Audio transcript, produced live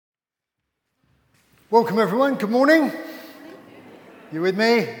Welcome everyone, good morning. You with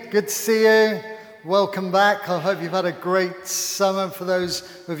me? Good to see you. Welcome back. I hope you've had a great summer for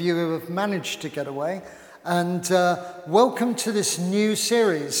those of you who have managed to get away. And welcome to this new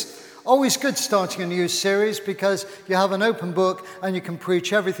series. Always good starting a new series because you have an open book and you can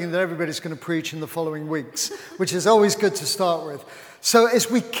preach everything that everybody's going to preach in the following weeks, which is always good to start with. So as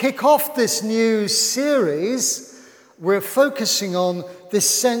we kick off this new series, we're focusing on this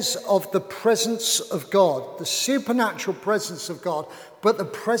sense of the presence of God, the supernatural presence of God, but the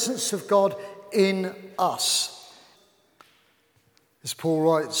presence of God in us. As Paul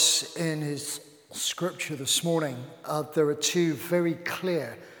writes in his scripture this morning, there are two very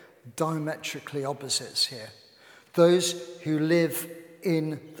clear diametrically opposites here. Those who live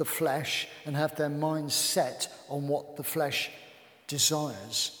in the flesh and have their minds set on what the flesh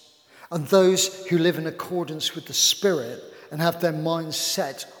desires, and those who live in accordance with the Spirit and have their minds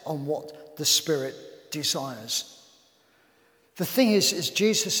set on what the Spirit desires. The thing is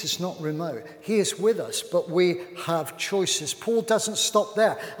Jesus is not remote. He is with us, but we have choices. Paul doesn't stop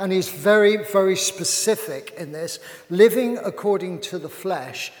there, and he's very, very specific in this. Living according to the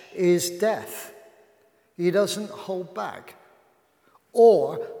flesh is death. He doesn't hold back.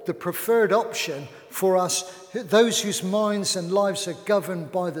 Or the preferred option for us, those whose minds and lives are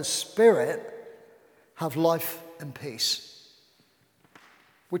governed by the Spirit, have life and peace.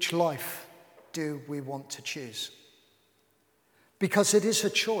 Which life do we want to choose? Because it is a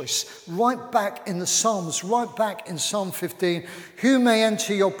choice. Right back in the Psalms, right back in Psalm 15, who may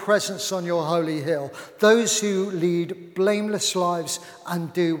enter your presence on your holy hill? Those who lead blameless lives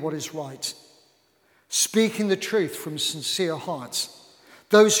and do what is right, speaking the truth from sincere hearts.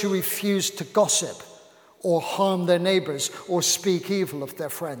 Those who refuse to gossip or harm their neighbors or speak evil of their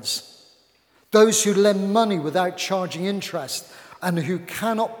friends. Those who lend money without charging interest and who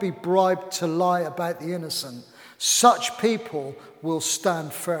cannot be bribed to lie about the innocent. Such people will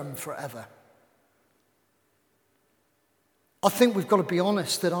stand firm forever. I think we've got to be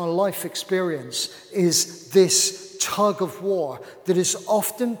honest that our life experience is this tug of war that is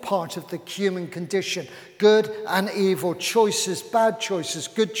often part of the human condition. Good and evil, choices, bad choices,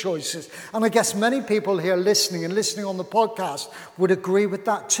 good choices. And I guess many people here listening on the podcast would agree with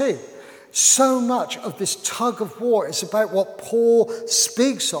that too. So much of this tug of war is about what Paul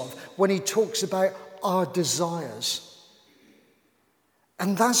speaks of when he talks about our desires.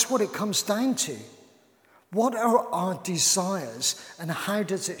 And that's what it comes down to. What are our desires and how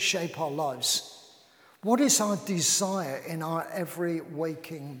does it shape our lives? What is our desire in our every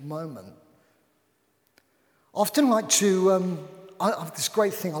waking moment? I often like to, I have this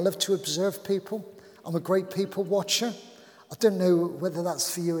great thing, I love to observe people. I'm a great people watcher. I don't know whether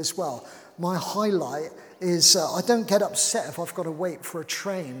that's for you as well. My highlight is I don't get upset if I've got to wait for a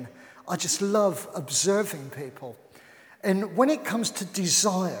train. I just love observing people. And when it comes to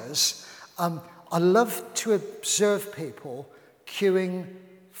desires, I love to observe people queuing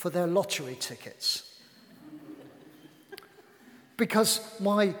for their lottery tickets. Because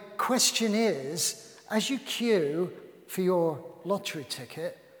my question is, as you queue for your lottery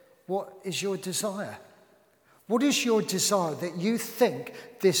ticket, what is your desire? What is your desire that you think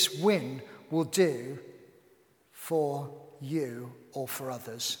this win will do for you or for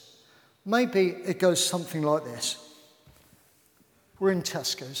others? Maybe it goes something like this. We're in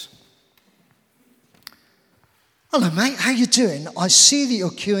Tesco's. Hello, mate. How you doing? I see that you're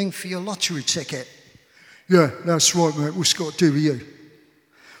queuing for your lottery ticket. Yeah, that's right, mate. What's it got to do with you?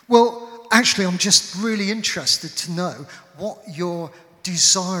 Well, actually, I'm just really interested to know what your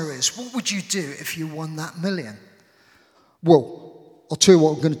desire is. What would you do if you won that million? Well, I'll tell you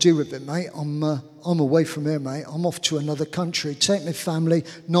what I'm going to do with it, mate. I'm away from here, mate. I'm off to another country. Take my family,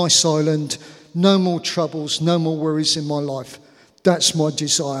 nice island, no more troubles, no more worries in my life. That's my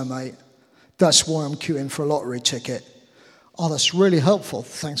desire, mate. That's why I'm queuing for a lottery ticket. Oh, that's really helpful.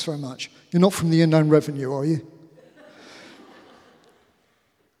 Thanks very much. You're not from the Inland Revenue, are you?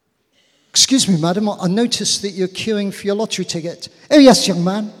 Excuse me, madam, I noticed that you're queuing for your lottery ticket. Oh, yes, young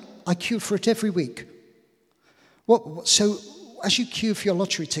man. I queue for it every week. So, as you queue for your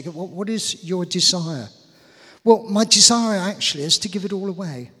lottery ticket, what is your desire? Well, my desire actually is to give it all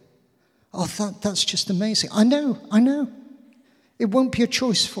away. Oh, that's just amazing. I know. It won't be a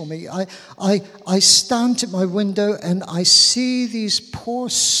choice for me. I stand at my window and I see these poor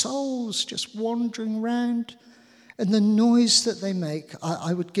souls just wandering around, and the noise that they make,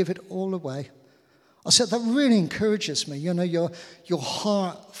 I would give it all away. I said, that really encourages me, your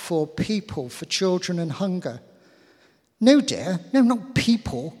heart for people, for children and hunger. No, dear, no, not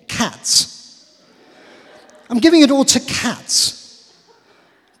people, cats. I'm giving it all to cats.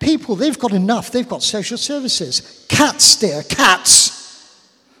 people, they've got enough. They've got social services. Cats, dear, cats.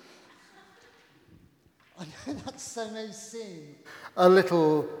 I know that may seem a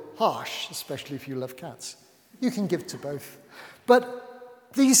little harsh, especially if you love cats. You can give to both. But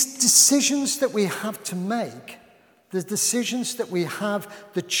these decisions that we have to make, the decisions that we have,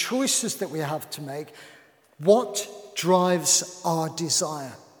 the choices that we have to make, what drives our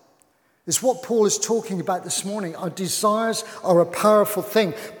desire? Is what Paul is talking about this morning. Our desires are a powerful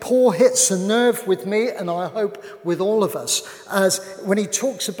thing. Paul hits a nerve with me, and I hope with all of us, as when he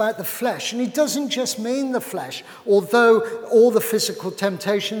talks about the flesh. And he doesn't just mean the flesh, although all the physical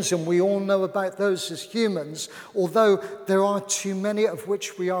temptations, and we all know about those as humans, although there are too many of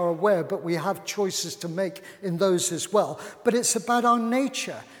which we are aware, but we have choices to make in those as well. But it's about our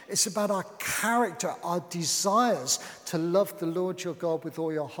nature. It's about our character, our desires to love the Lord your God with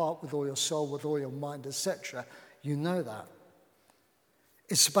all your heart, with all your soul, with all your mind, etc. You know that.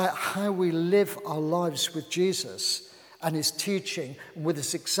 It's about how we live our lives with Jesus and his teaching and with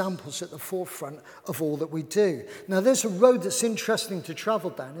his examples at the forefront of all that we do. Now, there's a road that's interesting to travel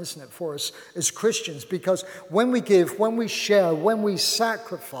down, isn't it, for us as Christians? Because when we give, when we share, when we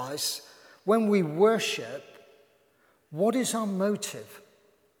sacrifice, when we worship, what is our motive?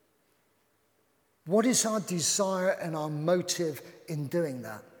 What is our desire and our motive in doing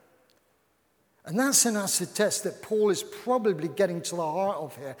that? And that's an acid test that Paul is probably getting to the heart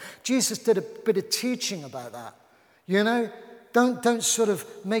of here. Jesus did a bit of teaching about that. You know, don't sort of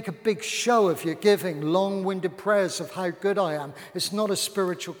make a big show of your giving, long-winded prayers of how good I am. It's not a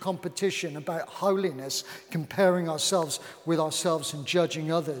spiritual competition about holiness, comparing ourselves with ourselves and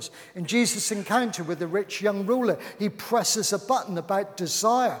judging others. In Jesus' encounter with the rich young ruler, he presses a button about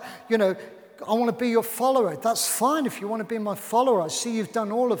desire. You know, I want to be your follower. That's fine if you want to be my follower. I see you've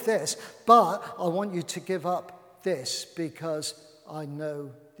done all of this, but I want you to give up this because I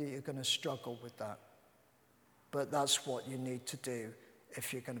know that you're going to struggle with that. But that's what you need to do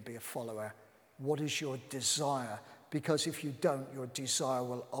if you're going to be a follower. What is your desire? Because if you don't, your desire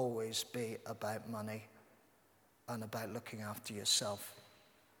will always be about money and about looking after yourself.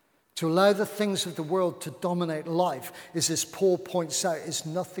 To allow the things of the world to dominate life is, as Paul points out, is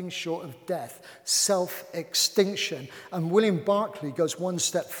nothing short of death, self-extinction. And William Barclay goes one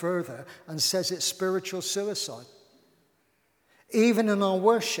step further and says it's spiritual suicide. Even in our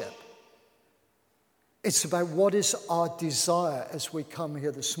worship, it's about what is our desire as we come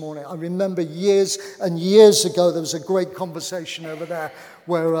here this morning. I remember years and years ago, there was a great conversation over there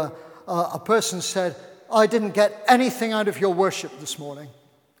where a person said, I didn't get anything out of your worship this morning.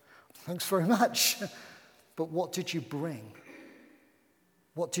 Thanks very much. But what did you bring?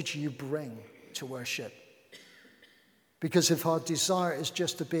 What did you bring to worship? Because if our desire is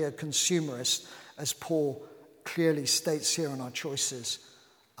just to be a consumerist, as Paul clearly states here in our choices,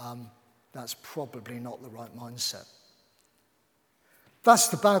 that's probably not the right mindset. That's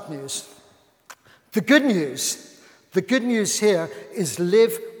the bad news. The good news here is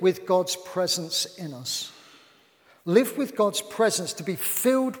live with God's presence in us. Live with God's presence, to be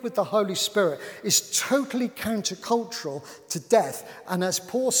filled with the Holy Spirit, is totally countercultural to death. And as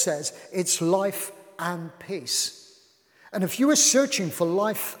Paul says, it's life and peace. And if you are searching for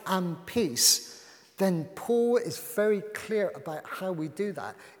life and peace, then Paul is very clear about how we do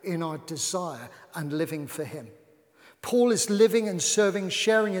that in our desire and living for him. Paul is living and serving,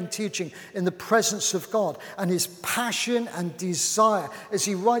 sharing and teaching in the presence of God. And his passion and desire, as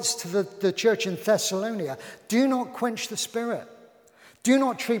he writes to the church in Thessalonica, do not quench the spirit. Do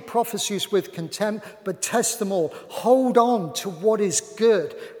not treat prophecies with contempt, but test them all. Hold on to what is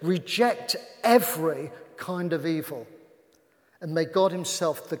good. Reject every kind of evil. And may God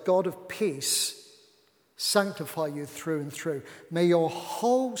himself, the God of peace, sanctify you through and through. May your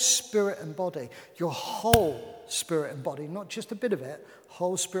whole spirit and body, your whole spirit and body, not just a bit of it,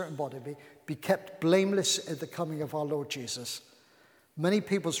 whole spirit and body, be kept blameless at the coming of our Lord Jesus. Many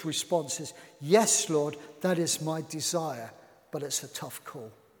people's response is, yes, Lord, that is my desire, but it's a tough call.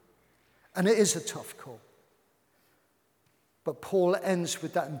 And it is a tough call. But Paul ends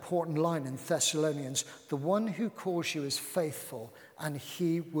with that important line in Thessalonians, the one who calls you is faithful, and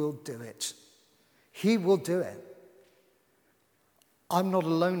he will do it. He will do it. I'm not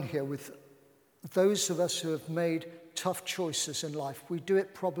alone here with those of us who have made tough choices in life. We do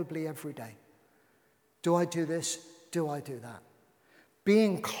it probably every day. Do I do this? Do I do that?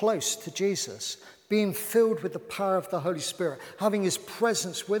 Being close to Jesus, being filled with the power of the Holy Spirit, having his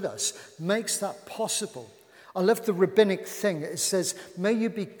presence with us makes that possible. I love the rabbinic thing. It says, may you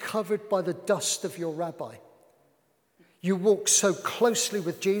be covered by the dust of your rabbi. You walk so closely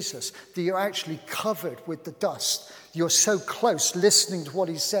with Jesus that you're actually covered with the dust. You're so close, listening to what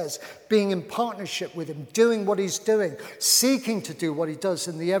he says, being in partnership with him, doing what he's doing, seeking to do what he does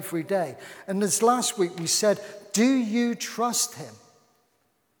in the everyday. And as last week we said, do you trust him?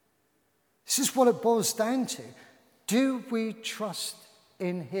 This is what it boils down to. Do we trust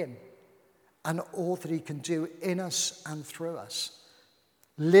in him and all that he can do in us and through us?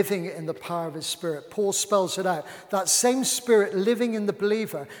 Living in the power of his Spirit. Paul spells it out. That same Spirit living in the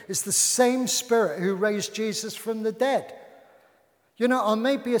believer is the same Spirit who raised Jesus from the dead. You know, I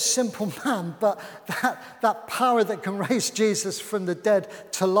may be a simple man, but that power that can raise Jesus from the dead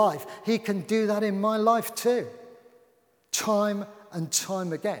to life, he can do that in my life too. Time and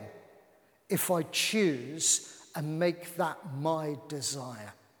time again. If I choose and make that my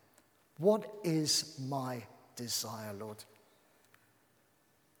desire. What is my desire, Lord?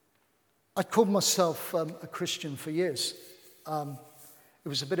 I called myself a Christian for years. It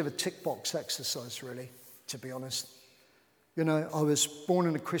was a bit of a tick box exercise, really, to be honest. You know, I was born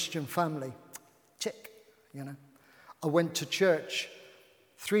in a Christian family. Tick, you know. I went to church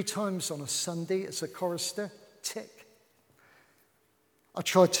 3 times on a Sunday as a chorister. Tick. I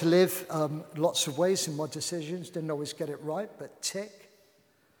tried to live lots of ways in my decisions. Didn't always get it right, but tick.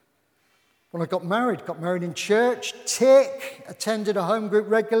 When I got married in church, tick. Attended a home group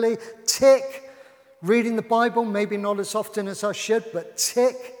regularly, tick. Reading the Bible, maybe not as often as I should, but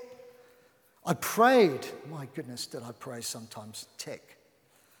tick. I prayed. My goodness, did I pray sometimes? Tick.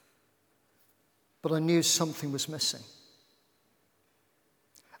 But I knew something was missing.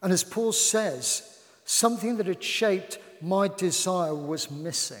 And as Paul says, something that had shaped my desire was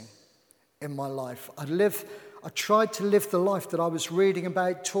missing in my life. I tried to live the life that I was reading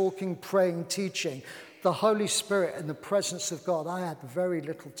about, talking, praying, teaching. The Holy Spirit and the presence of God, I had very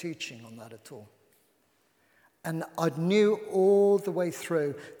little teaching on that at all. And I knew all the way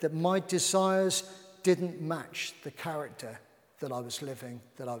through that my desires didn't match the character that I was living,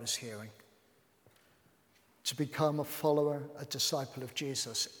 that I was hearing. To become a follower, a disciple of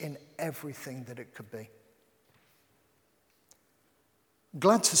Jesus in everything that it could be.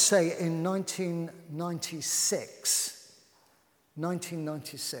 Glad to say in 1996,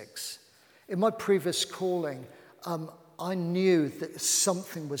 in my previous calling, I knew that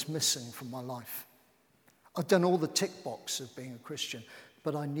something was missing from my life. I'd done all the tick box of being a Christian,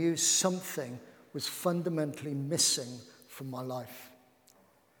 but I knew something was fundamentally missing from my life.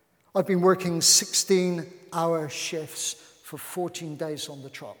 I've been working 16-hour shifts for 14 days on the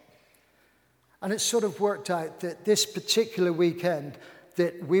trot. And it sort of worked out that this particular weekend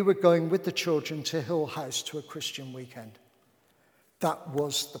that we were going with the children to Hill House to a Christian weekend. That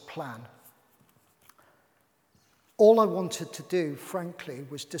was the plan. All I wanted to do, frankly,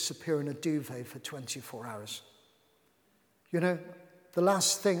 was disappear in a duvet for 24 hours. You know, the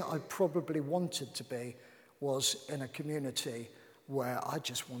last thing I probably wanted to be was in a community where I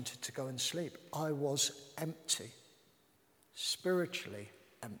just wanted to go and sleep. I was empty, spiritually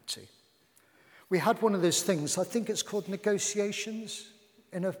empty. We had one of those things, I think it's called negotiations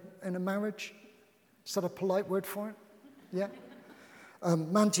in a marriage. Is that a polite word for it? Yeah.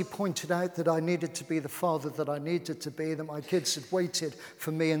 Mandy pointed out that I needed to be the father that I needed to be, that my kids had waited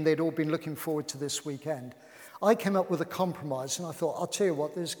for me and they'd all been looking forward to this weekend. I came up with a compromise and I thought, I'll tell you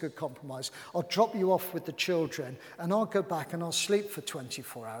what, this is a good compromise. I'll drop you off with the children and I'll go back and I'll sleep for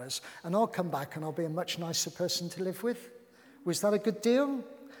 24 hours and I'll come back and I'll be a much nicer person to live with. Was that a good deal?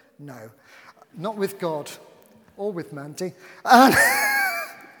 No, not with God or with Mandy.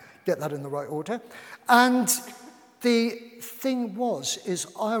 Get that in the right order. And the thing is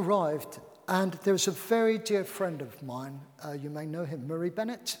I arrived and there was a very dear friend of mine, you may know him, Murray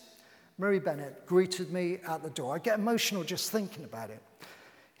Bennett. Murray Bennett greeted me at the door. I get emotional just thinking about it.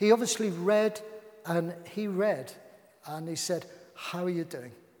 He obviously read and he said, how are you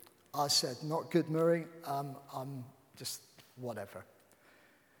doing? I said, not good, Murray. I'm just whatever.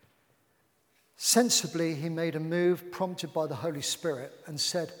 Sensibly, he made a move prompted by the Holy Spirit and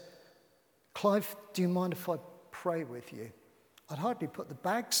said, Clive, do you mind if I pray with you? I'd hardly put the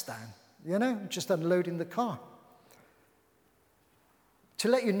bags down, just unloading the car. To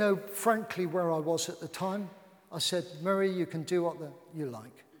let you know, frankly, where I was at the time, I said, Murray, you can do what you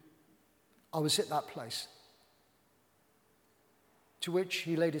like. I was at that place. To which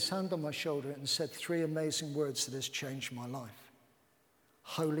he laid his hand on my shoulder and said 3 amazing words that has changed my life.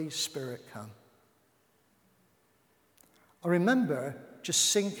 Holy Spirit, come. I remember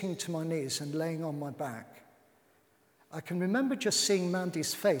just sinking to my knees and laying on my back. I can remember just seeing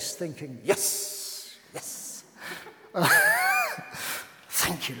Mandy's face thinking, yes, yes.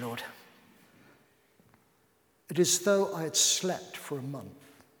 Thank you, Lord. It is as though I had slept for a month.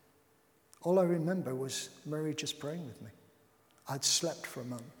 All I remember was Mary just praying with me. I'd slept for a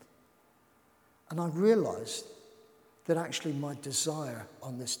month. And I realized that actually my desire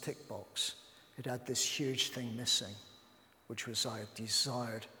on this tick box, it had this huge thing missing, which was I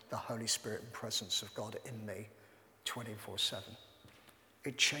desired the Holy Spirit and presence of God in me 24/7.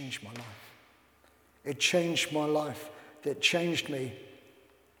 It changed my life. It changed my life. It changed me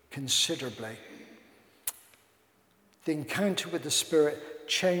considerably. The encounter with the Spirit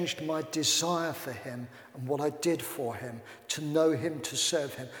changed my desire for him and what I did for him, to know him, to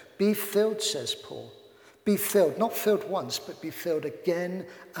serve him. Be filled, says Paul. Be filled, not filled once, but be filled again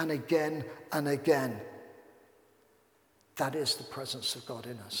and again and again. That is the presence of God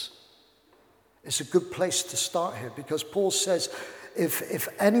in us. It's a good place to start here, because Paul says, if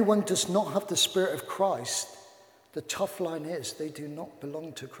anyone does not have the Spirit of Christ, the tough line is they do not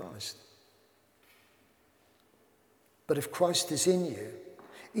belong to Christ. But if Christ is in you,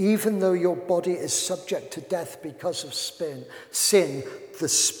 even though your body is subject to death because of sin, the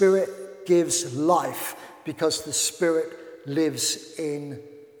Spirit gives life because the Spirit lives in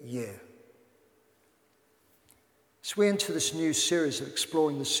you. As we enter this new series of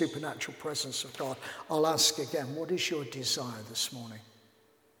exploring the supernatural presence of God, I'll ask again, what is your desire this morning?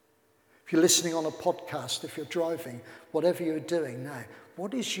 If you're listening on a podcast, if you're driving, whatever you're doing now,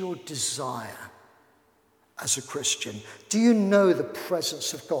 what is your desire as a Christian? Do you know the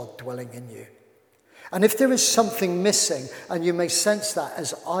presence of God dwelling in you? And if there is something missing, and you may sense that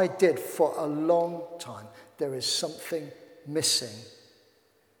as I did for a long time, there is something missing,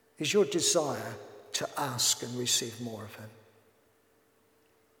 is your desire to ask and receive more of him.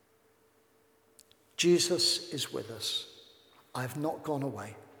 Jesus is with us. I have not gone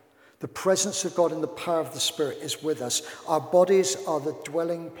away. The presence of God and the power of the Spirit is with us. Our bodies are the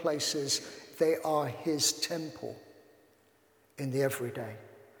dwelling places. They are his temple in the everyday.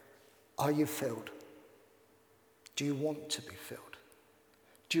 Are you filled? Do you want to be filled?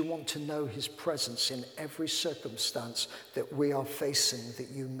 Do you want to know his presence in every circumstance that we are facing, that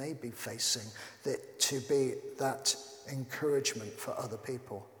you may be facing, that to be that encouragement for other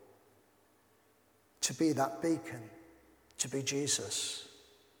people? To be that beacon, to be Jesus,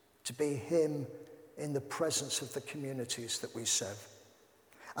 to be him in the presence of the communities that we serve.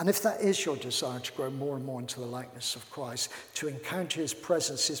 And if that is your desire to grow more and more into the likeness of Christ, to encounter his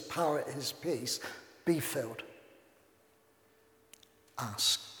presence, his power, his peace, be filled.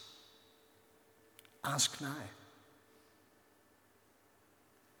 Ask. Ask now.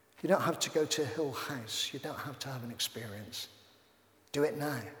 You don't have to go to Hill House. You don't have to have an experience. Do it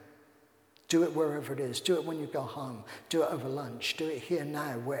now. Do it wherever it is. Do it when you go home. Do it over lunch. Do it here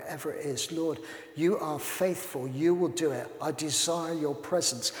now, wherever it is. Lord, you are faithful. You will do it. I desire your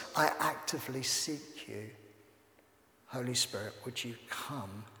presence. I actively seek you. Holy Spirit, would you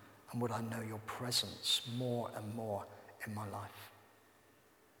come, and would I know your presence more and more in my life?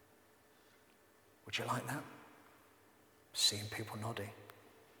 Would you like that? Seeing people nodding.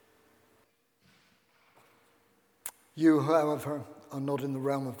 You, however, are not in the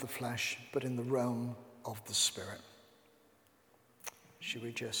realm of the flesh, but in the realm of the Spirit. Should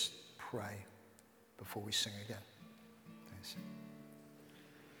we just pray before we sing again? Thanks.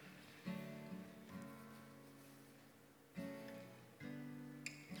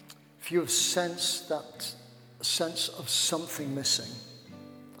 If you have sensed that sense of something missing,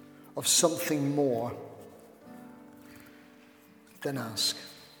 of something more, then ask,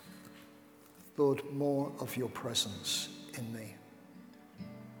 Lord, more of your presence in me.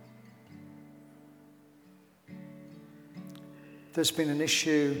 There's been an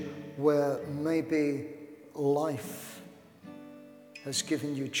issue where maybe life has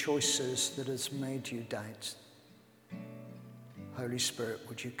given you choices that has made you doubt. Holy Spirit,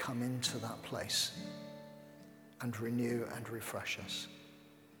 would you come into that place and renew and refresh us?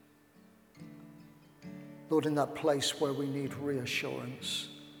 Lord, in that place where we need reassurance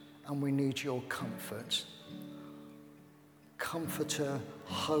and we need your comfort, Comforter,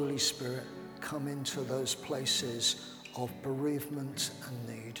 Holy Spirit, come into those places of bereavement and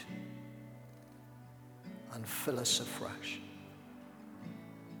need and fill us afresh.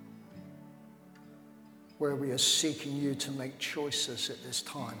 Where we are seeking you to make choices at this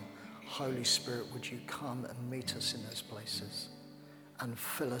time, Holy Spirit, would you come and meet us in those places and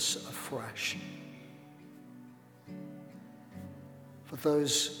fill us afresh. For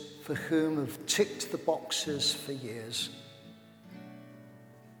those for whom have ticked the boxes for years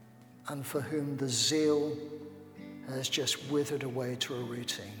and for whom the zeal has just withered away to a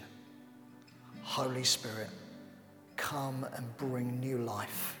routine, Holy Spirit, come and bring new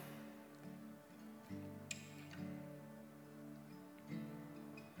life.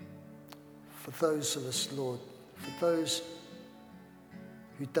 for those of us, Lord, for those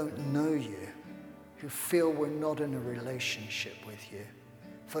who don't know you, who feel we're not in a relationship with you,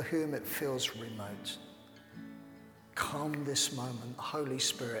 for whom it feels remote. Come this moment, Holy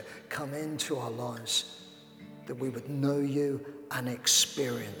Spirit, come into our lives that we would know you and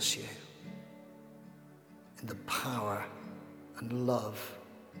experience you in the power and love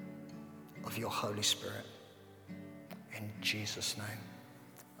of your Holy Spirit. In Jesus' name.